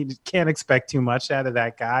 You can't expect too much out of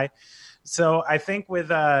that guy. So I think with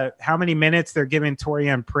how many minutes they're giving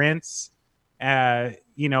Taurean Prince, I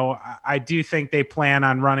do think they plan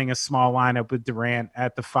on running a small lineup with Durant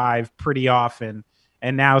at the 5 pretty often.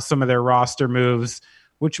 And now some of their roster moves,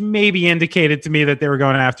 which maybe indicated to me that they were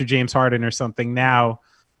going after James Harden or something, now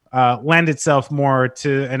lend itself more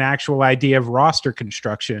to an actual idea of roster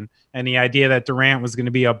construction and the idea that Durant was going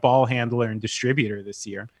to be a ball handler and distributor this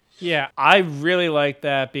year. Yeah, I really like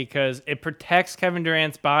that because it protects Kevin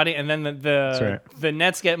Durant's body, and then the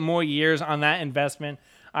Nets get more years on that investment.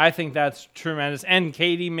 I think that's tremendous. And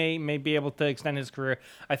KD may be able to extend his career.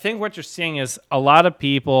 I think what you're seeing is a lot of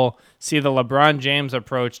people see the LeBron James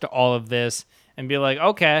approach to all of this and be like,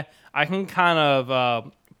 okay, I can kind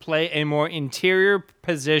of play a more interior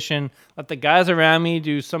position, let the guys around me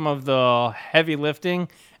do some of the heavy lifting,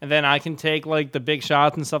 and then I can take like the big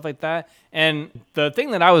shots and stuff like that. And the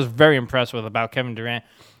thing that I was very impressed with about Kevin Durant,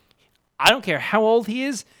 I don't care how old he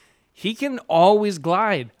is, he can always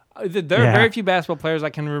glide. There are very few basketball players I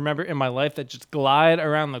can remember in my life that just glide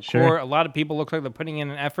around the court. A lot of people look like they're putting in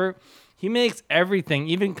an effort. He makes everything,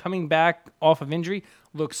 even coming back off of injury,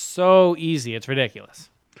 look so easy. It's ridiculous.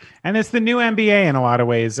 And it's the new NBA in a lot of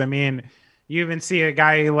ways. I mean, you even see a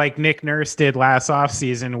guy like Nick Nurse did last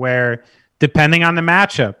offseason where, depending on the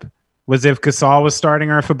matchup, was if Gasol was starting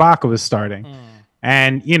or if Ibaka was starting.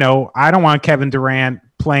 And, I don't want Kevin Durant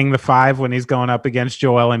playing the 5 when he's going up against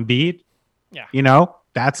Joel Embiid. Yeah.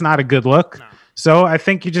 That's not a good look. No. So I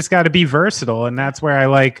think you just got to be versatile. And that's where I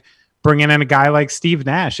like bringing in a guy like Steve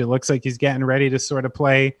Nash. It looks like he's getting ready to sort of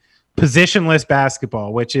play positionless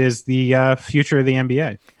basketball, which is the future of the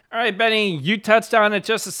NBA. All right, Benny, you touched on it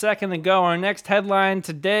just a second ago. Our next headline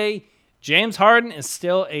today, James Harden is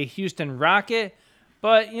still a Houston Rocket,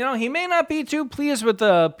 but, he may not be too pleased with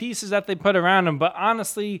the pieces that they put around him. But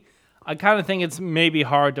honestly, I kind of think it's maybe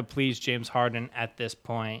hard to please James Harden at this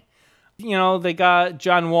point. They got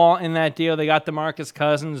John Wall in that deal. They got DeMarcus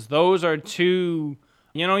Cousins. Those are two,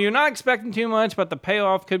 you're not expecting too much, but the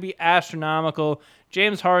payoff could be astronomical.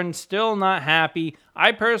 James Harden still not happy.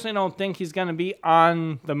 I personally don't think he's going to be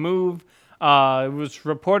on the move. It was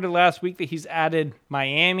reported last week that he's added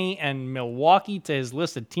Miami and Milwaukee to his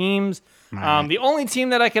list of teams. The only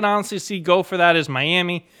team that I can honestly see go for that is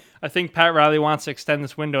Miami. I think Pat Riley wants to extend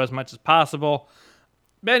this window as much as possible.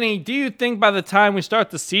 Benny, do you think by the time we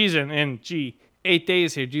start the season in, 8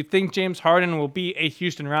 days here, do you think James Harden will be a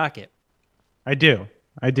Houston Rocket? I do.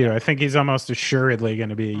 I think he's almost assuredly going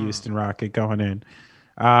to be a Houston Rocket going in.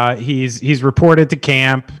 He's reported to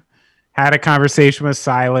camp, had a conversation with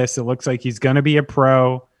Silas. It looks like he's going to be a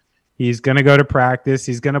pro. He's going to go to practice.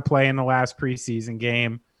 He's going to play in the last preseason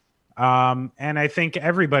game. And I think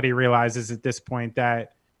everybody realizes at this point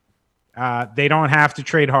that they don't have to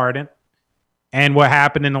trade Harden. And what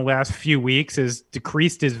happened in the last few weeks has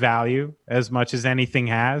decreased his value as much as anything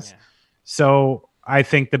has. Yeah. So I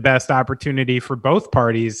think the best opportunity for both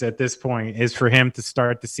parties at this point is for him to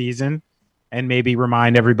start the season and maybe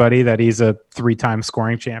remind everybody that he's a 3-time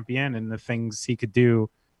scoring champion and the things he could do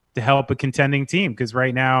to help a contending team. Because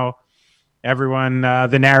right now, everyone,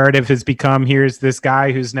 the narrative has become, here's this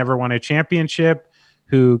guy who's never won a championship,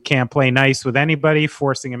 who can't play nice with anybody,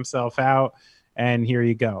 forcing himself out, and here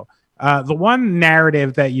you go. The one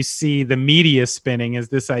narrative that you see the media spinning is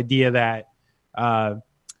this idea that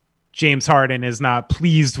James Harden is not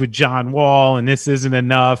pleased with John Wall and this isn't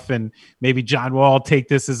enough, and maybe John Wall take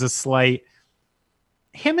this as a slight.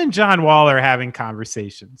 Him and John Wall are having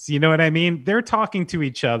conversations. You know what I mean? They're talking to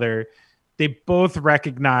each other. They both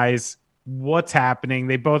recognize what's happening.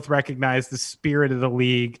 They both recognize the spirit of the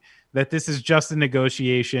league, that this is just a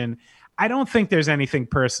negotiation. I don't think there's anything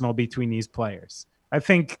personal between these players. I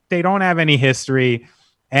think they don't have any history,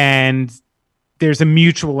 and there's a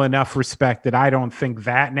mutual enough respect that I don't think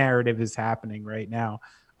that narrative is happening right now.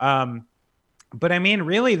 But I mean,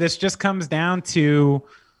 really, this just comes down to,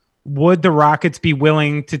 would the Rockets be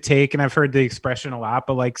willing to take, and I've heard the expression a lot,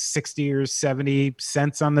 but like 60 or 70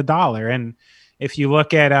 cents on the dollar. And if you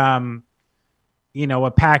look at,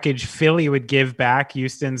 a package Philly would give back,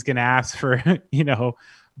 Houston's going to ask for,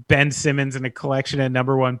 Ben Simmons and a collection of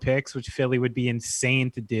number 1 picks, which Philly would be insane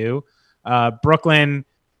to do. Brooklyn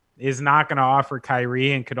is not going to offer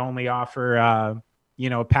Kyrie and could only offer, a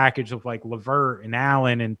package of like LeVert and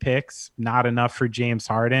Allen and picks, not enough for James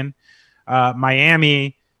Harden.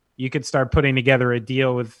 Miami, you could start putting together a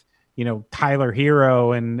deal with, Tyler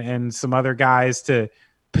Hero and some other guys to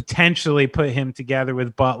potentially put him together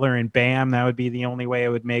with Butler and Bam. That would be the only way it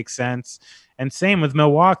would make sense. And same with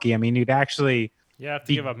Milwaukee. I mean, you'd actually... You have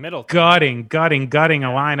to give up middle. Gutting a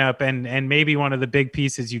lineup and maybe one of the big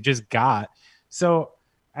pieces you just got. So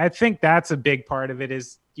I think that's a big part of it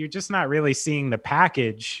is you're just not really seeing the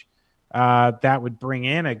package that would bring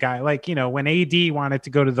in a guy like, when AD wanted to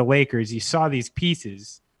go to the Lakers, you saw these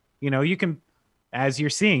pieces. You can, as you're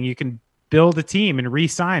seeing, you can build a team and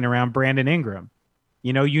re-sign around Brandon Ingram.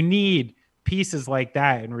 You need pieces like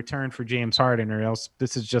that in return for James Harden, or else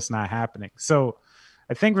this is just not happening. So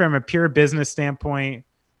I think from a pure business standpoint,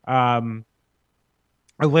 a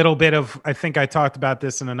little bit of, I think I talked about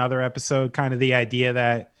this in another episode, kind of the idea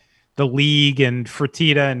that the league and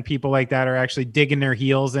Fertitta and people like that are actually digging their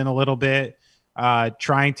heels in a little bit,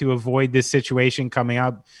 trying to avoid this situation coming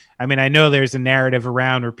up. I mean, I know there's a narrative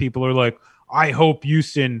around where people are like, I hope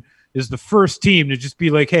Houston is the first team to just be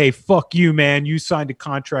like, hey, fuck you, man. You signed a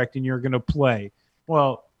contract and you're going to play.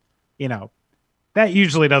 Well, that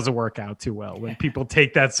usually doesn't work out too well when people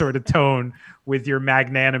take that sort of tone with your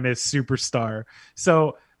magnanimous superstar.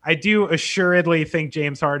 So I do assuredly think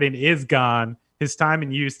James Harden is gone. His time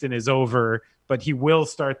in Houston is over, but he will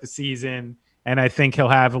start the season. And I think he'll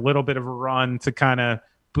have a little bit of a run to kind of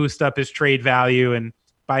boost up his trade value. And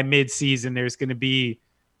by mid-season, there's going to be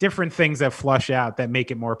different things that flush out that make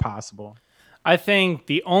it more possible. I think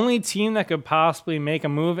the only team that could possibly make a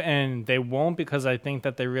move, and they won't because I think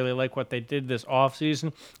that they really like what they did this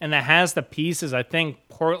offseason, and that has the pieces. I think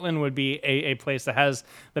Portland would be a place that has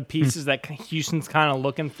the pieces that Houston's kind of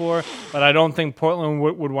looking for, but I don't think Portland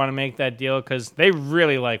would want to make that deal because they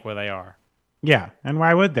really like where they are. Yeah, and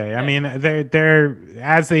why would they? I mean, they're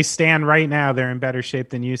as they stand right now, they're in better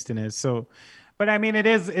shape than Houston is. So, but I mean,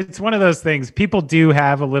 it's one of those things. People do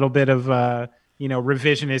have a little bit of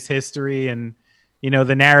revisionist history, and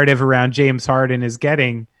the narrative around James Harden is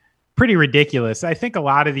getting pretty ridiculous. I think a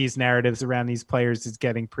lot of these narratives around these players is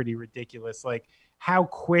getting pretty ridiculous. Like how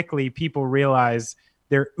quickly people realize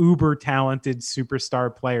they're uber talented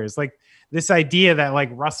superstar players. Like this idea that like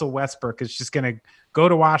Russell Westbrook is just going to go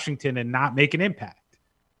to Washington and not make an impact.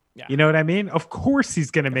 Yeah. You know what I mean? Of course he's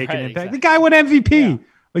going to make an impact. Exactly. The guy won MVP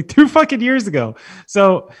like 2 fucking years ago.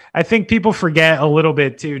 So I think people forget a little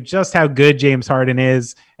bit too, just how good James Harden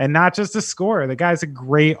is, and not just a scorer. The guy's a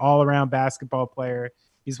great all around basketball player.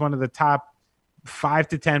 He's one of the top 5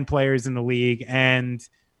 to 10 players in the league. And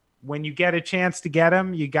when you get a chance to get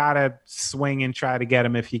him, you got to swing and try to get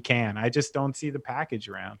him if you can. I just don't see the package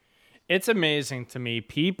around. It's amazing to me.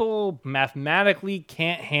 People mathematically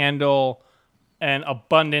can't handle an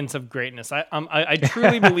abundance of greatness. I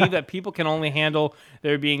truly believe that people can only handle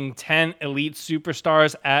there being 10 elite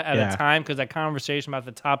superstars at a time, because that conversation about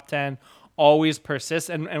the top 10 always persists.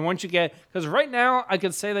 And once you get, because right now I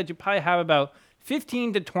could say that you probably have about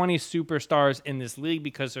 15 to 20 superstars in this league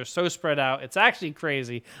because they're so spread out. It's actually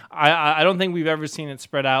crazy. I don't think we've ever seen it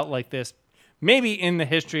spread out like this, maybe in the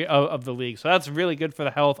history of the league. So that's really good for the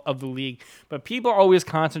health of the league. But people always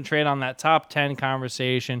concentrate on that top 10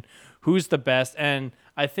 conversation. Who's the best? And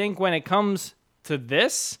I think when it comes to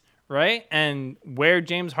this, right, and where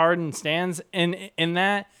James Harden stands in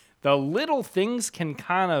that, the little things can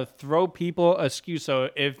kind of throw people askew. So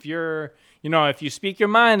if you're, if you speak your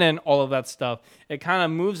mind and all of that stuff, it kind of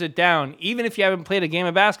moves it down, even if you haven't played a game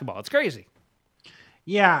of basketball. It's crazy.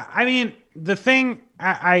 Yeah, I mean, the thing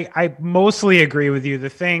I mostly agree with you. The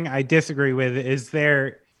thing I disagree with is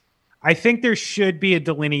I think there should be a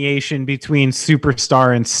delineation between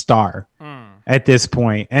superstar and star at this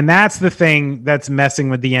point. And that's the thing that's messing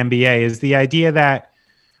with the NBA, is the idea that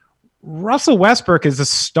Russell Westbrook is a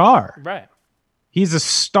star. Right. He's a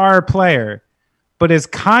star player, but his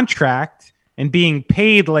contract and being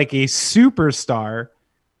paid like a superstar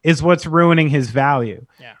is what's ruining his value.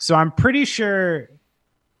 Yeah. So I'm pretty sure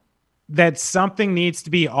that something needs to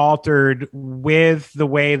be altered with the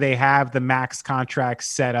way they have the max contract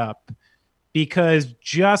set up, because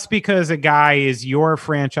just because a guy is your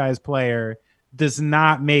franchise player does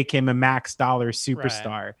not make him a max dollar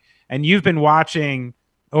superstar. Right. And you've been watching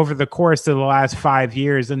over the course of the last 5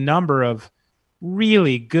 years a number of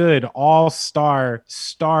really good all-star,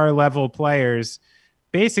 star level players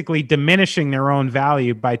basically diminishing their own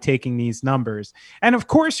value by taking these numbers. And of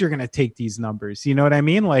course you're going to take these numbers. You know what I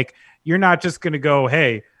mean? Like, you're not just going to go,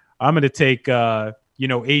 hey, I'm going to take,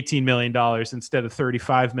 $18 million instead of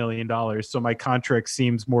 $35 million. So my contract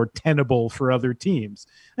seems more tenable for other teams.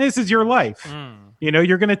 This is your life.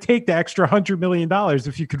 You're going to take the extra $100 million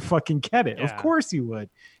if you could fucking get it. Yeah. Of course you would.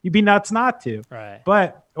 You'd be nuts not to. Right.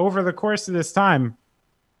 But over the course of this time,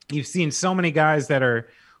 you've seen so many guys that are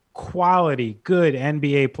quality, good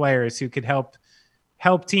NBA players who could help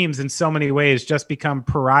teams in so many ways just become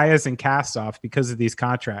pariahs and cast off because of these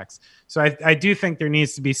contracts. So I do think there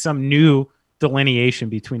needs to be some new delineation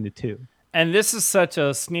between the two. And this is such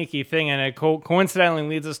a sneaky thing, and it coincidentally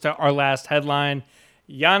leads us to our last headline.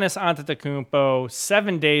 Giannis Antetokounmpo,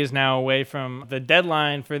 7 days now away from the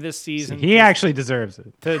deadline for this season. He actually deserves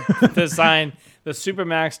it. To sign the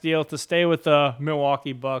Supermax deal to stay with the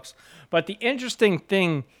Milwaukee Bucks. But the interesting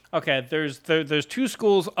thing, okay, there's two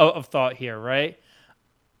schools of thought here, right?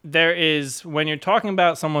 There is, when you're talking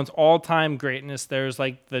about someone's all-time greatness, there's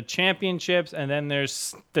like the championships, and then there's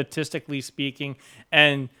statistically speaking,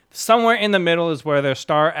 and somewhere in the middle is where their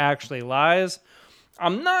star actually lies.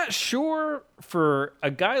 I'm not sure for a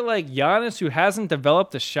guy like Giannis who hasn't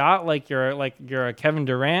developed a shot like you're a Kevin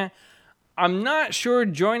Durant. I'm not sure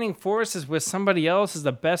joining forces with somebody else is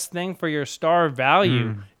the best thing for your star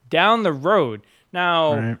value down the road.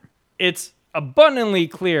 Now, It's abundantly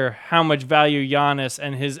clear how much value Giannis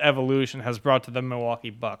and his evolution has brought to the Milwaukee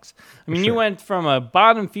Bucks. I mean, you went from a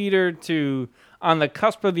bottom feeder to on the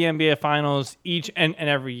cusp of the NBA Finals each and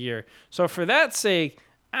every year. So for that sake,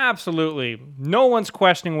 absolutely, no one's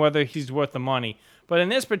questioning whether he's worth the money. But in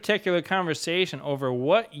this particular conversation over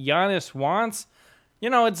what Giannis wants,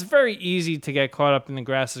 it's very easy to get caught up in the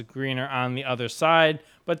grass is greener on the other side.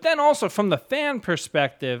 But then also from the fan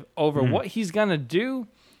perspective over what he's going to do,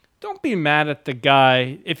 don't be mad at the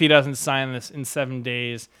guy if he doesn't sign this in 7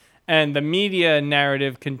 days. And the media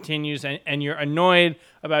narrative continues, and you're annoyed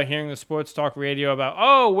about hearing the sports talk radio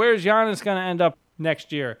about, where's Giannis going to end up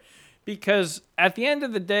next year? Because at the end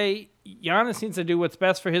of the day, Giannis needs to do what's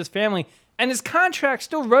best for his family, and his contract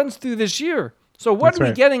still runs through this year. So what are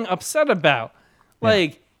we getting upset about?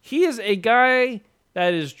 Like, he is a guy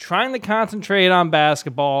that is trying to concentrate on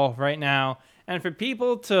basketball right now, and for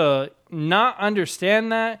people to not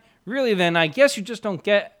understand that, really, then I guess you just don't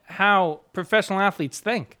get how professional athletes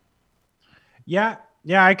think. Yeah,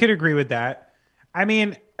 I could agree with that. I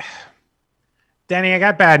mean, Denny, I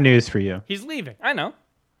got bad news for you. He's leaving. I know.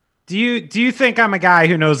 Do you think I'm a guy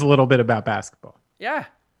who knows a little bit about basketball? Yeah.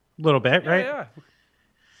 A little bit, right? Yeah.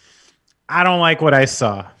 I don't like what I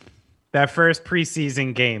saw. That first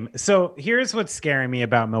preseason game. So here's what's scaring me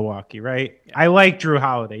about Milwaukee, right? Yeah. I like Drew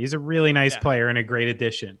Holiday. He's a really nice player and a great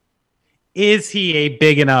addition. Is he a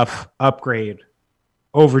big enough upgrade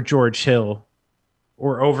over George Hill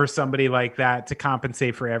or over somebody like that to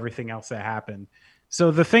compensate for everything else that happened?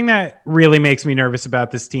 So the thing that really makes me nervous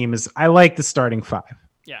about this team is I like the starting five.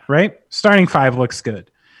 Yeah. Right? Starting five looks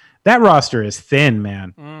good. That roster is thin,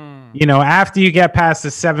 man. After you get past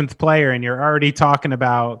the seventh player and you're already talking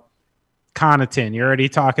about Connaughton, you're already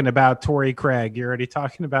talking about Torrey Craig, you're already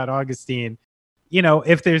talking about Augustine.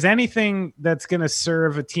 If there's anything that's going to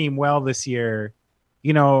serve a team well this year,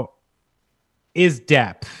 is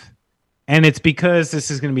depth. And it's because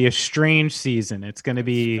this is going to be a strange season. It's going to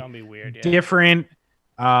be weird, different.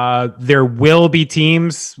 There will be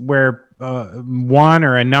teams where one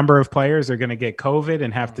or a number of players are going to get COVID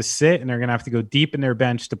and have to sit, and they're going to have to go deep in their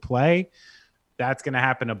bench to play. That's going to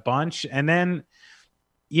happen a bunch. And then,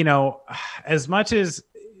 as much as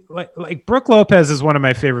like Brook Lopez is one of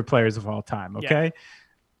my favorite players of all time. Okay. Yeah.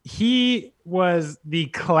 He was the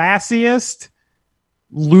classiest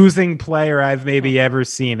losing player I've maybe ever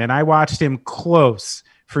seen. And I watched him close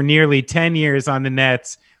for nearly 10 years on the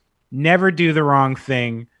Nets. Never do the wrong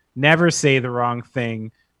thing. Never say the wrong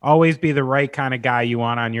thing. Always be the right kind of guy you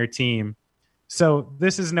want on your team. So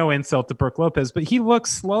this is no insult to Brook Lopez, but he looked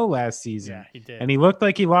slow last season. Yeah, he did. And he looked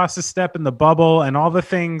like he lost a step in the bubble, and all the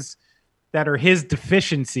things that are his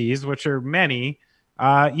deficiencies, which are many,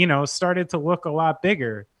 started to look a lot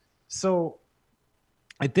bigger. So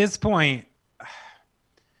at this point,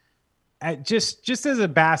 just as a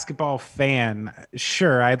basketball fan,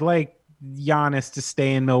 sure, I'd like Giannis to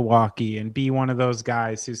stay in Milwaukee and be one of those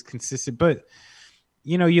guys who's consistent. But,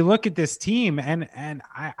 you look at this team and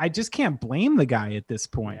I just can't blame the guy at this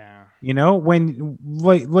point. Yeah. When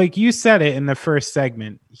like you said it in the first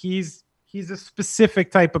segment, he's a specific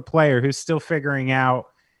type of player who's still figuring out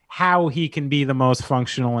how he can be the most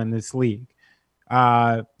functional in this league.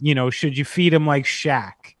 Should you feed him like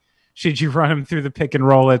Shaq? Should you run him through the pick and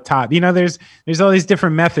roll at top? There's all these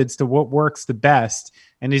different methods to what works the best.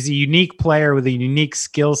 And is a unique player with a unique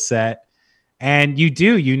skill set. And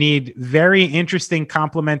you need very interesting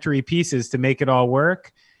complementary pieces to make it all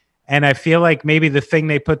work. And I feel like maybe the thing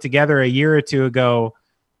they put together a year or two ago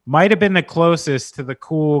might have been the closest to the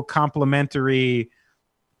cool complementary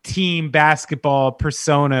team basketball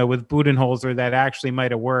persona with Budenholzer that actually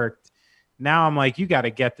might have worked. Now I'm like, you got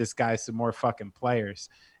to get this guy some more fucking players.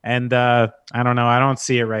 And I don't know. I don't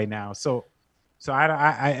see it right now. So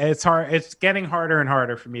it's hard. It's getting harder and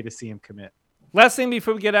harder for me to see him commit. Last thing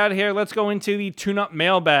before we get out of here, let's go into the tune-up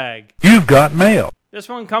mailbag. You've got mail. This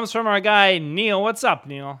one comes from our guy, Neil. What's up,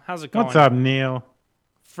 Neil? How's it going? What's up, Neil?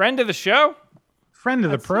 Friend of the show? Friend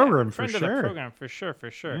of the program, for friend sure. Friend of the program,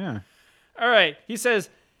 for sure. Yeah. All right. He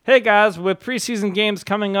says, hey, guys, with preseason games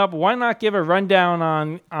coming up, why not give a rundown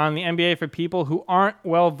on the NBA for people who aren't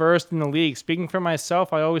well-versed in the league? Speaking for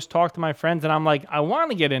myself, I always talk to my friends, and I'm like, I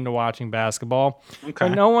want to get into watching basketball, but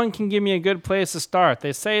no one can give me a good place to start.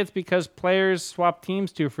 They say it's because players swap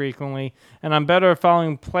teams too frequently, and I'm better at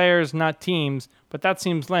following players, not teams, but that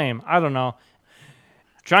seems lame. I don't know.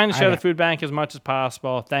 Trying to share the food bank as much as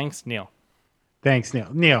possible. Thanks, Neil. Thanks, Neil.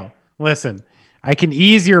 Neil, listen, I can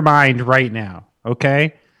ease your mind right now,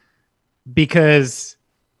 okay? Because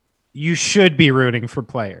you should be rooting for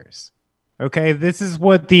players, okay? This is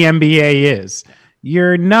what the NBA is.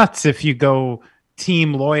 You're nuts if you go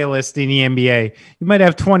team loyalist in the NBA. You might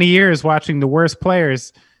have 20 years watching the worst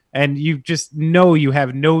players, and you just know you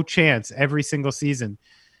have no chance every single season.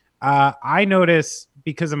 I notice,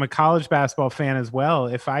 because I'm a college basketball fan as well,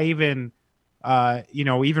 if I even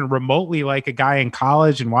even remotely like a guy in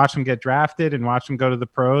college and watch him get drafted and watch him go to the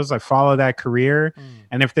pros, I follow that career.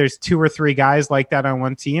 And if there's 2 or 3 guys like that on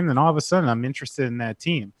one team, then all of a sudden I'm interested in that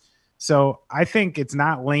team. So I think it's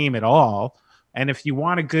not lame at all. And if you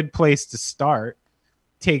want a good place to start,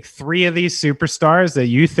 take 3 of these superstars that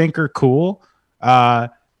you think are cool.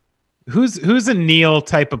 Who's a Neil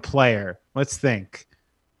type of player? Let's think.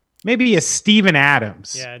 Maybe a Steven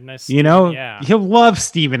Adams. Yeah, nice. Yeah. He'll love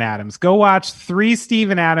Steven Adams. Go watch 3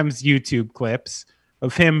 Steven Adams YouTube clips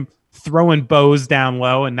of him throwing bows down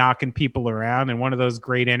low and knocking people around in one of those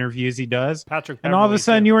great interviews he does. Patrick and all of a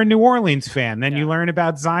sudden you're a New Orleans fan. Then you learn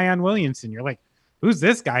about Zion Williamson. You're like, who's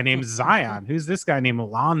this guy named Zion? Who's this guy named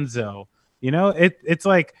Alonzo? It's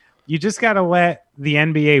like you just got to let the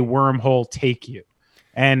NBA wormhole take you.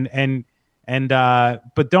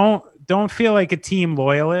 But don't feel like a team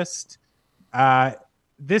loyalist.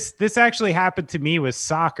 This actually happened to me with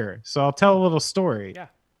soccer. So I'll tell a little story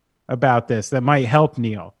about this that might help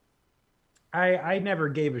Neil. I never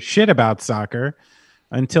gave a shit about soccer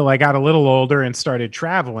until I got a little older and started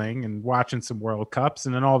traveling and watching some World Cups.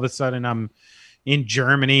 And then all of a sudden I'm in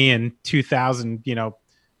Germany in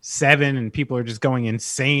 2007 and people are just going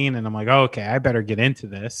insane. And I'm like, okay, I better get into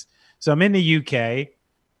this. So I'm in the UK.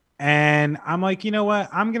 And I'm like, you know what?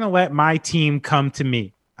 I'm going to let my team come to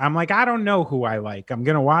me. I'm like, I don't know who I like. I'm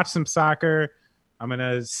going to watch some soccer. I'm going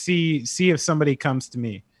to see if somebody comes to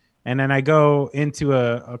me. And then I go into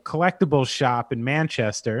a collectibles shop in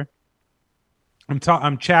Manchester.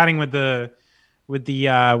 I'm chatting with the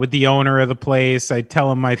owner of the place. I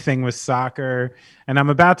tell him my thing with soccer, and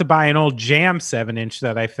I'm about to buy an old Jam 7-inch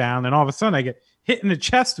that I found. And all of a sudden I get hit in the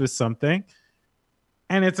chest with something,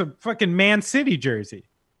 and it's a fucking Man City jersey.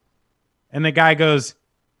 And the guy goes,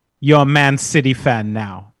 "You're a Man City fan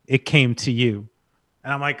now. It came to you."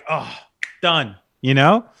 And I'm like, oh, done,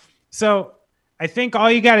 So I think all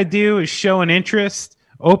you got to do is show an interest,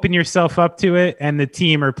 open yourself up to it, and the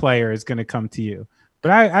team or player is going to come to you.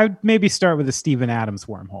 But I'd maybe start with a Steven Adams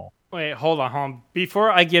wormhole. Wait, hold on.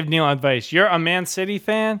 Before I give Neil advice, you're a Man City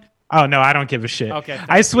fan? Oh, no, I don't give a shit. Okay.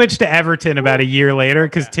 I switched to Everton about a year later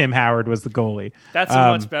because Tim Howard was the goalie. That's a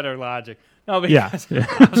much better logic. No, because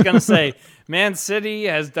I was going to say, Man City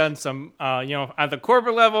has done some, at the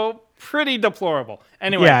corporate level, pretty deplorable.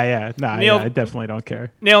 Anyway. Neil, I definitely don't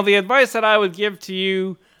care. Neil, the advice that I would give to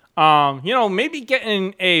you, maybe get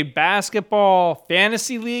in a basketball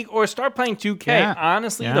fantasy league or start playing 2K. Yeah.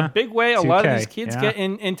 Honestly, the big way a lot of these kids get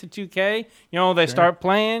into 2K, they start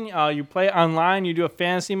playing, you play online, you do a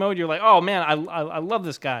fantasy mode, you're like, oh man, I love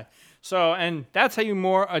this guy. So, and that's how you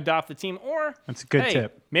more adopt the team. Or that's a good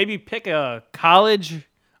tip. Maybe pick a college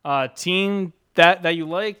team that you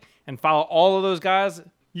like and follow all of those guys.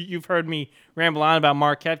 You've heard me ramble on about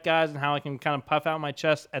Marquette guys and how I can kind of puff out my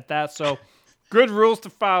chest at that. So, good rules to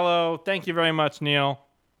follow. Thank you very much, Neil.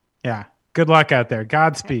 Yeah. Good luck out there.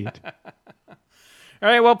 Godspeed. All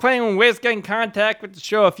right, well, playing ways to get in contact with the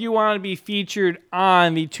show. If you want to be featured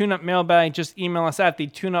on the TuneUp mailbag, just email us at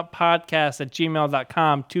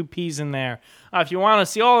thetuneuppodcast@gmail.com. 2 P's in there. If you want to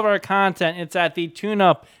see all of our content, it's at the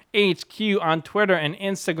TuneUp HQ on Twitter and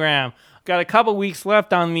Instagram. Got a couple weeks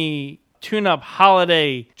left on the TuneUp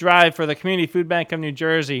holiday drive for the Community Food Bank of New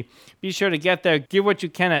Jersey. Be sure to get there. Give what you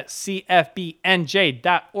can at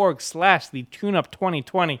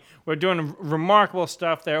cfbnj.org/the-TuneUp2020. We're doing remarkable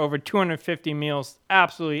stuff there. Over 250 meals.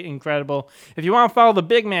 Absolutely incredible. If you want to follow the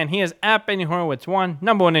big man, he is at Benny Horowitz 1.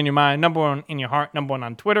 Number 1 in your mind, number 1 in your heart, number 1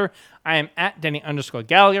 on Twitter. I am at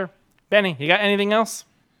Denny_Gallagher. Benny, you got anything else?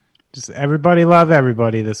 Just everybody love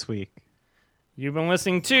everybody this week. You've been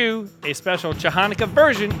listening to a special Hanukkah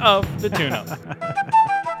version of the Tune-Up.